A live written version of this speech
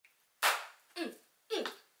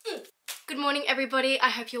morning everybody. I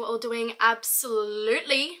hope you're all doing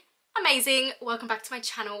absolutely amazing. Welcome back to my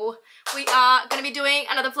channel. We are going to be doing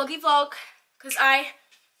another vloggy vlog because I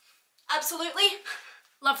absolutely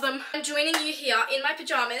love them. I'm joining you here in my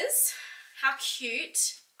pajamas. How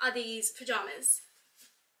cute are these pajamas?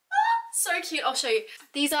 So cute. I'll show you.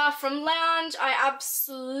 These are from Lounge. I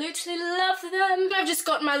absolutely love them. I've just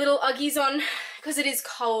got my little Uggies on because it is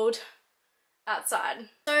cold outside.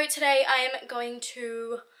 So today I am going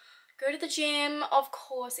to go to the gym. Of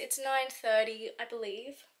course, it's 9:30, I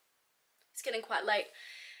believe. It's getting quite late.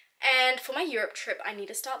 And for my Europe trip, I need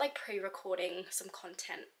to start like pre-recording some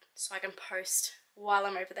content so I can post while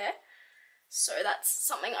I'm over there. So that's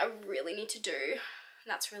something I really need to do. And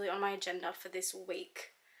that's really on my agenda for this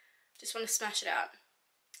week. Just want to smash it out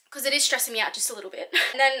because it is stressing me out just a little bit.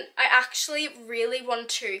 And then I actually really want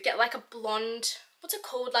to get like a blonde, what's it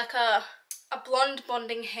called? Like a blonde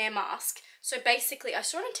bonding hair mask. So basically, I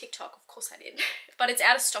saw it on TikTok, of course I did, but it's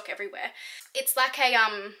out of stock everywhere. It's like a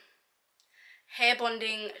hair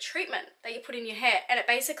bonding treatment that you put in your hair, and it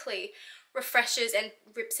basically refreshes and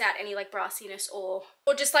rips out any like brassiness or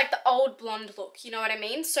just like the old blonde look, you know what I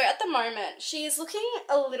mean? So at the moment, she is looking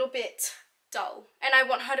a little bit dull, and I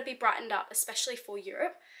want her to be brightened up, especially for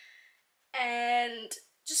Europe, and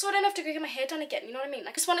just so I don't have to go get my hair done again, you know what I mean?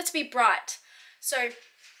 I just want it to be bright. So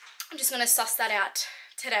I'm just going to suss that out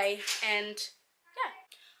today, and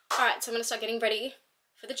yeah. Alright, so I'm going to start getting ready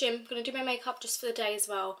for the gym. I'm going to do my makeup just for the day as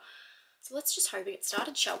well. So let's just hope we get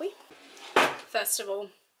started, shall we? First of all,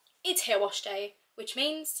 it's hair wash day, which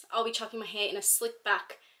means I'll be chucking my hair in a slick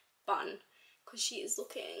back bun because she's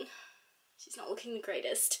not looking the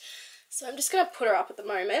greatest. So I'm just going to put her up at the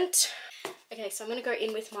moment. Okay, so I'm going to go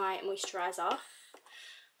in with my moisturizer,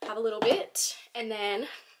 have a little bit, and then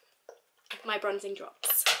my bronzing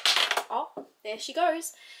drops. Oh, there she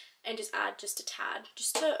goes. And just add just a tad,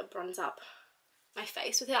 just to bronze up my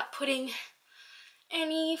face without putting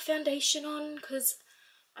any foundation on, because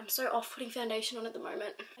I'm so off putting foundation on at the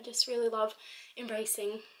moment. I just really love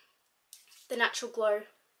embracing the natural glow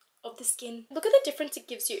of the skin. Look at the difference it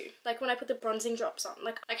gives you, like when I put the bronzing drops on.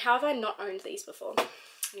 Like how have I not owned these before?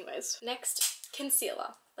 Anyways, next,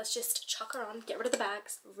 concealer. Let's just chuck her on, get rid of the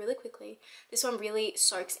bags really quickly. This one really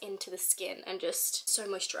soaks into the skin and just so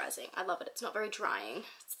moisturizing. I love it. It's not very drying.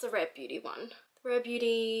 It's the Rare Beauty one. The Rare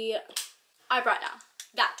Beauty Eye Brightener.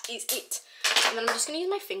 That is it. And then I'm just going to use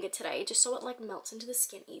my finger today just so it like melts into the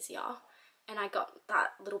skin easier. And I got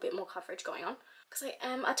that little bit more coverage going on because I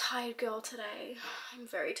am a tired girl today. I'm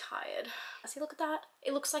very tired. See, look at that.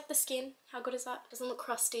 It looks like the skin. How good is that? Doesn't look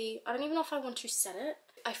crusty. I don't even know if I want to set it.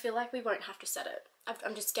 I feel like we won't have to set it.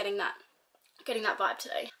 I'm just getting that vibe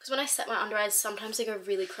today. Because when I set my under eyes, sometimes they go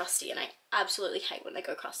really crusty, and I absolutely hate when they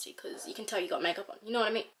go crusty because you can tell you got makeup on. You know what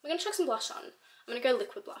I mean? We're going to chuck some blush on. I'm going to go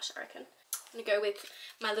liquid blush, I reckon. I'm going to go with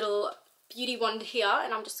my little beauty wand here,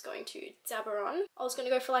 and I'm just going to dab her on. I was going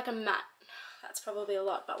to go for like a matte. That's probably a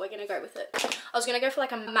lot, but we're going to go with it. I was going to go for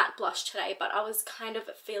like a matte blush today, but I was kind of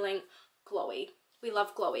feeling glowy. We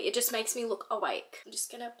love glowy. It just makes me look awake. I'm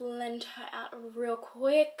just going to blend her out real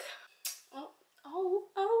quick. Oh.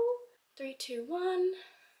 3, 2, 1.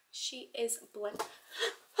 She is blend.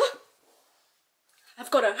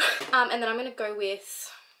 I've got her. And then I'm going to go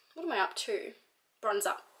with, what am I up to?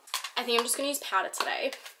 Bronzer. I think I'm just going to use powder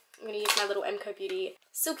today. I'm going to use my little MCO Beauty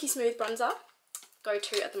Silky Smooth Bronzer.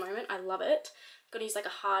 Go-to at the moment. I love it. I'm going to use like a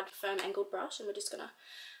hard, firm, angled brush, and we're just going to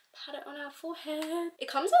pat it on our forehead. It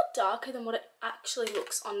comes out darker than what it actually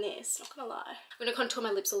looks on this, not going to lie. I'm going to contour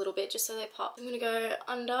my lips a little bit just so they pop. I'm going to go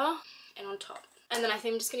under and on top. And then I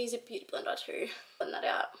think I'm just going to use a beauty blender to blend that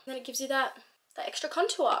out. And then it gives you that extra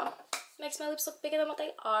contour. Makes my lips look bigger than what they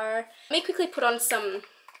are. Let me quickly put on some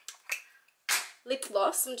lip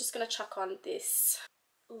gloss. I'm just going to chuck on this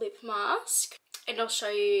lip mask. And I'll show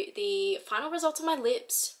you the final results of my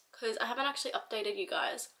lips because I haven't actually updated you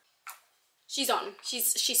guys. She's on.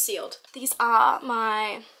 She's sealed. These are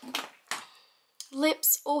my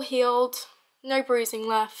lips, all healed. No bruising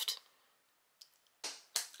left.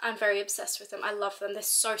 I'm very obsessed with them. I love them. They're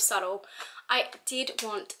so subtle. I did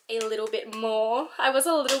want a little bit more. I was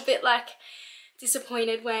a little bit like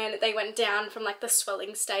disappointed when they went down from like the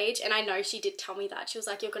swelling stage, and I know she did tell me that. She was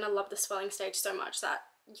like, you're gonna love the swelling stage so much that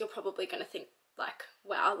you're probably gonna think like,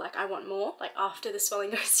 wow, like I want more, like after the swelling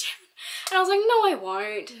goes down. And I was like, no, I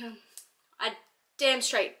won't. I damn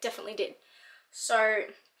straight definitely did. So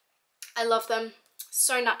I love them.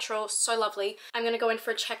 So natural, so lovely. I'm gonna go in for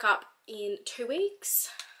a checkup in 2 weeks.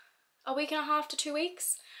 A week and a half to 2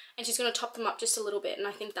 weeks, and she's going to top them up just a little bit, and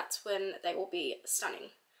I think that's when they will be stunning.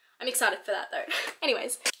 I'm excited for that though.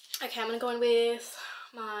 Anyways, okay, I'm going to go in with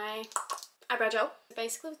my eyebrow gel.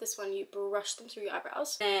 Basically with this one, you brush them through your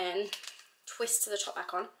eyebrows, then twist the top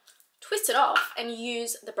back on, twist it off, and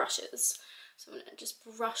use the brushes. So I'm gonna just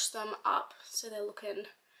brush them up so they're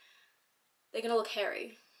gonna look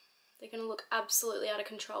hairy. They're gonna look absolutely out of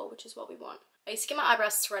control, which is what we want. I used to get my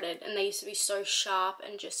eyebrows threaded and they used to be so sharp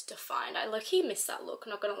and just defined. I low-key miss that look,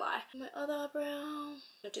 not gonna lie. My other eyebrow, I'm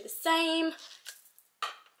gonna do the same.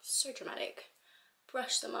 So dramatic.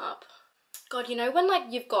 Brush them up. God, you know when like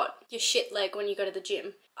you've got your shit leg when you go to the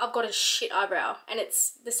gym? I've got a shit eyebrow and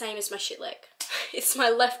it's the same as my shit leg. It's my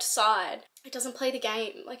left side. It doesn't play the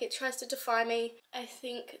game, like it tries to defy me. I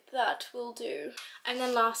think that will do. And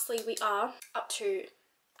then lastly, we are up to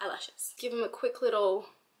eyelashes. Give them a quick little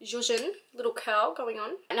zhuzhen, little curl going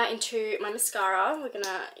on. And now into my mascara, we're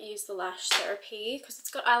gonna use the Lash Therapy because it's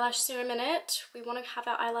got eyelash serum in it. We want to have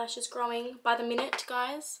our eyelashes growing by the minute,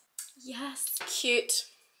 guys. Yes, cute.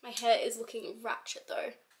 My hair is looking ratchet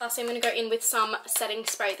though. Lastly, I'm going to go in with some setting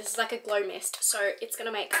spray. This is like a glow mist, so it's going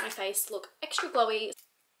to make my face look extra glowy.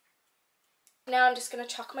 Now I'm just going to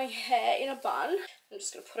chuck my hair in a bun. I'm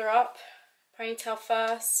just going to put her up, ponytail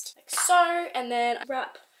first, like so, and then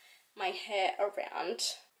wrap my hair around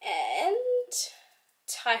and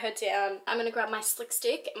tie her down. I'm going to grab my slick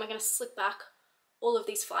stick and we're going to slick back all of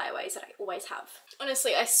these flyaways that I always have.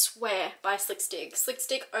 Honestly, I swear by slick stick. Slick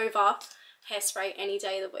stick over hairspray any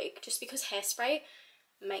day of the week, just because hairspray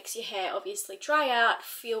makes your hair obviously dry out,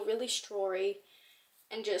 feel really strawy,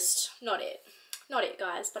 and just not it,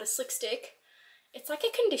 guys. But a slick stick, it's like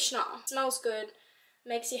a conditioner. It smells good,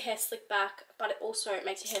 makes your hair slick back, but it also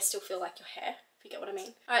makes your hair still feel like your hair, if you get what I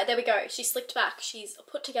mean. All right, there we go. She's slicked back, she's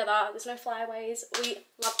put together, there's no flyaways. We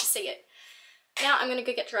love to see it. Now I'm gonna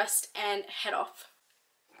go get dressed and head off.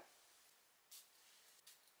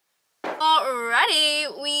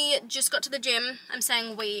 Alrighty, we just got to the gym. I'm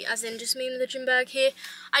saying we, as in just me in the gym bag here.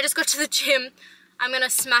 I just got to the gym. I'm gonna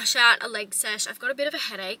smash out a leg sesh. I've got a bit of a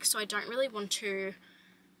headache, so I don't really want to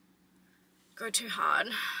go too hard.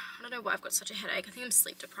 I don't know why I've got such a headache. I think I'm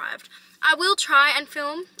sleep deprived. I will try and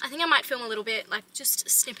film. I think I might film a little bit, like just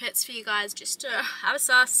snippets for you guys, just to have a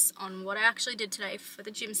suss on what I actually did today for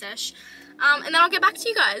the gym sesh. And then I'll get back to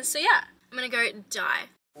you guys. So yeah, I'm gonna go die.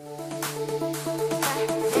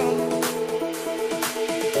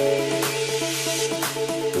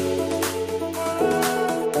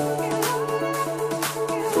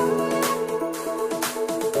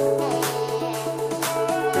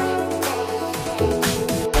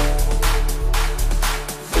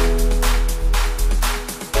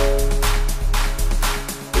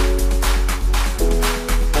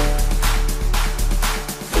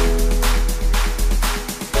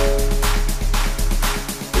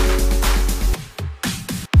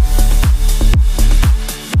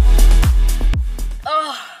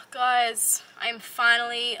 I'm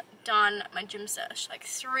finally done my gym sesh, like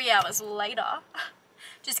 3 hours later.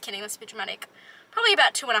 Just kidding, that's a bit dramatic. Probably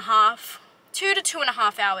about 2 to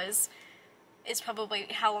 2.5 hours is probably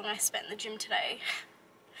how long I spent in the gym today.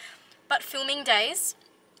 But filming days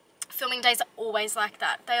are always like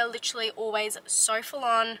that. They are literally always so full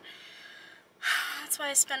on. That's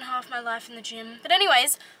why I spend half my life in the gym. But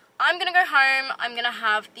anyways, I'm gonna go home. I'm gonna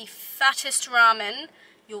have the fattest ramen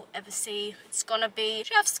you'll ever see. It's gonna be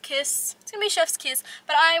chef's kiss. It's gonna be chef's kiss.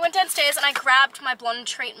 But I went downstairs and I grabbed my blonde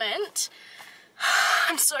treatment.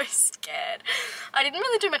 I'm so scared. I didn't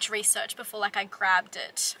really do much research before like I grabbed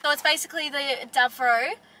it. So it's basically the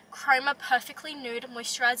Davro Chroma Perfectly Nude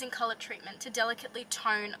Moisturizing Color Treatment to delicately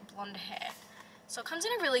tone blonde hair. So it comes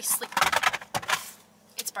in a really slick...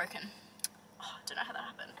 It's broken. Oh, I don't know how that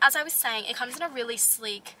happened. As I was saying, it comes in a really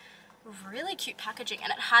sleek, really cute packaging,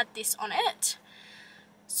 and it had this on it.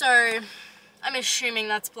 So I'm assuming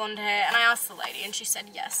that's blonde hair, and I asked the lady and she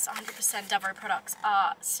said yes, 100% Davro products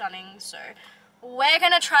are stunning. So we're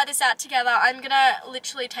gonna try this out together. I'm gonna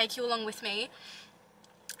literally take you along with me,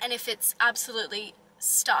 and if it's absolutely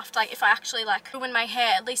stuffed, like if I actually like ruin my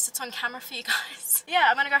hair, at least it's on camera for you guys. Yeah,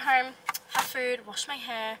 I'm gonna go home, have food, wash my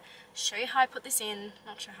hair, show you how I put this in.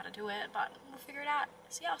 Not sure how to do it, but we'll figure it out.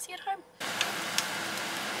 So yeah, I'll see you at home.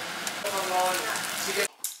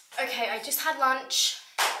 Okay, I just had lunch.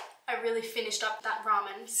 I really finished up that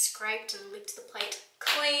ramen, scraped and licked the plate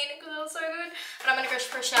clean because it was so good. But I'm gonna go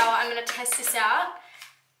for a shower. I'm gonna test this out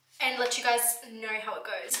and let you guys know how it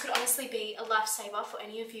goes. This could honestly be a lifesaver for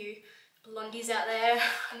any of you blondies out there.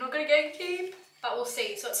 I'm not gonna gatekeep, but we'll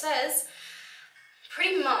see. So it says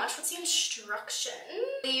pretty much, what's the instruction?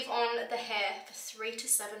 Leave on the hair for 3 to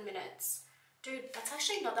 7 minutes. Dude, that's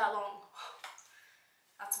actually not that long.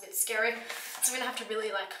 That's a bit scary. So I'm gonna have to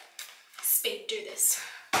really like speed do this.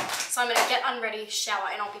 So I'm gonna get unready, shower,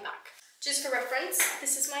 and I'll be back. Just for reference,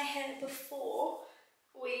 this is my hair before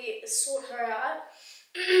we sort her out.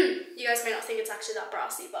 You guys may not think it's actually that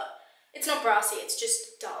brassy, but it's not brassy, it's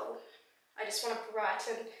just dull. I just want to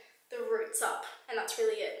brighten the roots up, and that's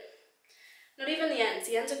really it. Not even the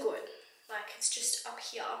ends are good. Like, it's just up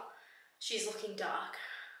here, she's looking dark.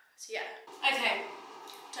 So yeah. Okay,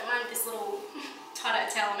 don't mind this little tie-dye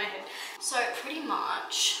towel on my head. So pretty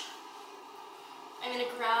much, I'm gonna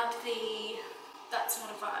grab the, that's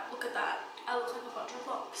not a vibe, look at that. I look like I've got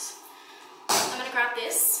dreadlocks. I'm gonna grab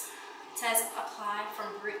this. It says apply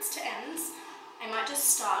from roots to ends. I might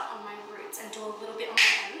just start on my roots and do a little bit on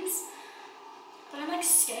my ends. But I'm like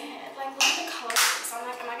scared. Like, look at the colour of this. I'm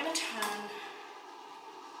like, am I gonna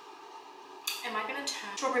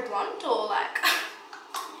turn strawberry blonde or like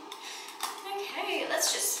okay,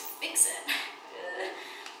 let's just fix it.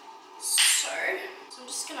 So I'm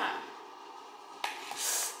just gonna,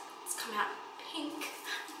 it's come out pink.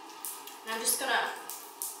 And I'm just gonna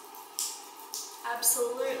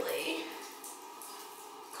absolutely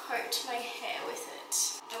coat my hair with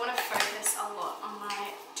it. I want to focus a lot on my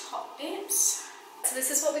top bits. So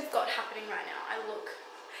this is what we've got happening right now. I look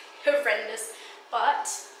horrendous, but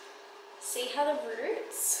see how the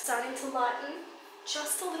roots starting to lighten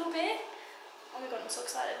just a little bit. Oh my god, I'm so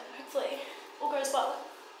excited. Hopefully all goes well.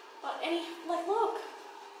 But like, look,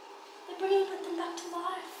 they're bringing them back to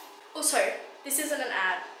life. Also, this isn't an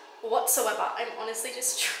ad whatsoever. I'm honestly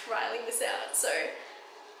just trialing this out, so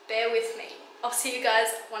bear with me. I'll see you guys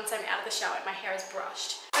once I'm out of the shower and my hair is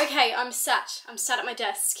brushed. Okay, I'm sat at my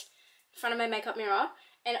desk in front of my makeup mirror,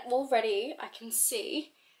 and already I can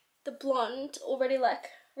see the blonde already like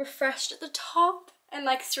refreshed at the top and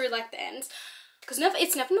like through like the ends, because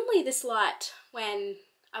it's never normally this light when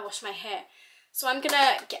I wash my hair. So I'm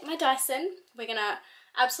gonna get my Dyson. We're gonna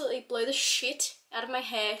absolutely blow the shit out of my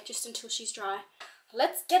hair just until she's dry.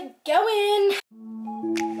 Let's get going.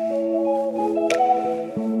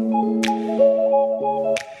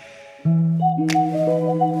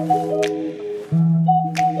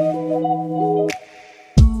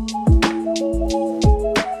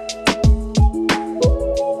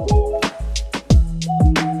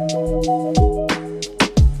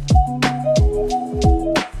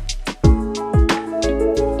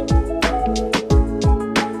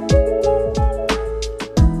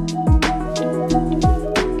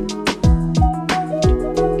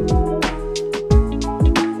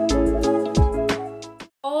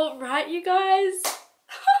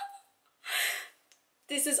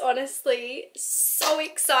 This is honestly so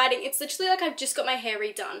exciting. It's literally like I've just got my hair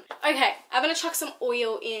redone. Okay, I'm gonna chuck some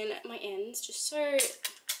oil in my ends just so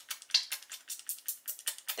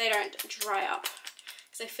they don't dry up,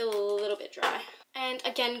 because I feel a little bit dry. And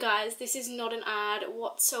again, guys, this is not an ad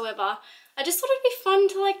whatsoever. I just thought it'd be fun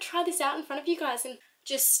to like try this out in front of you guys and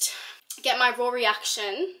just get my raw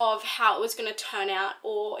reaction of how it was gonna turn out,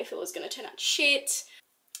 or if it was gonna turn out shit.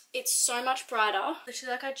 It's so much brighter.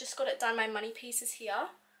 Literally, like, I just got it done. My money pieces here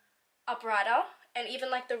are brighter, and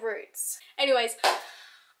even like the roots. Anyways,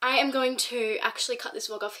 I am going to actually cut this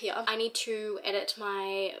vlog off here. I need to edit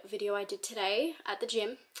my video I did today at the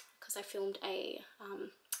gym, because I filmed a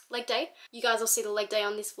leg day. You guys will see the leg day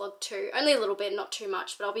on this vlog too. Only a little bit, not too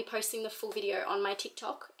much, but I'll be posting the full video on my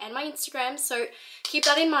TikTok and my Instagram, so keep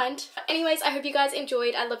that in mind. Anyways, I hope you guys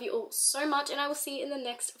enjoyed. I love you all so much, and I will see you in the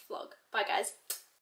next vlog. Bye, guys.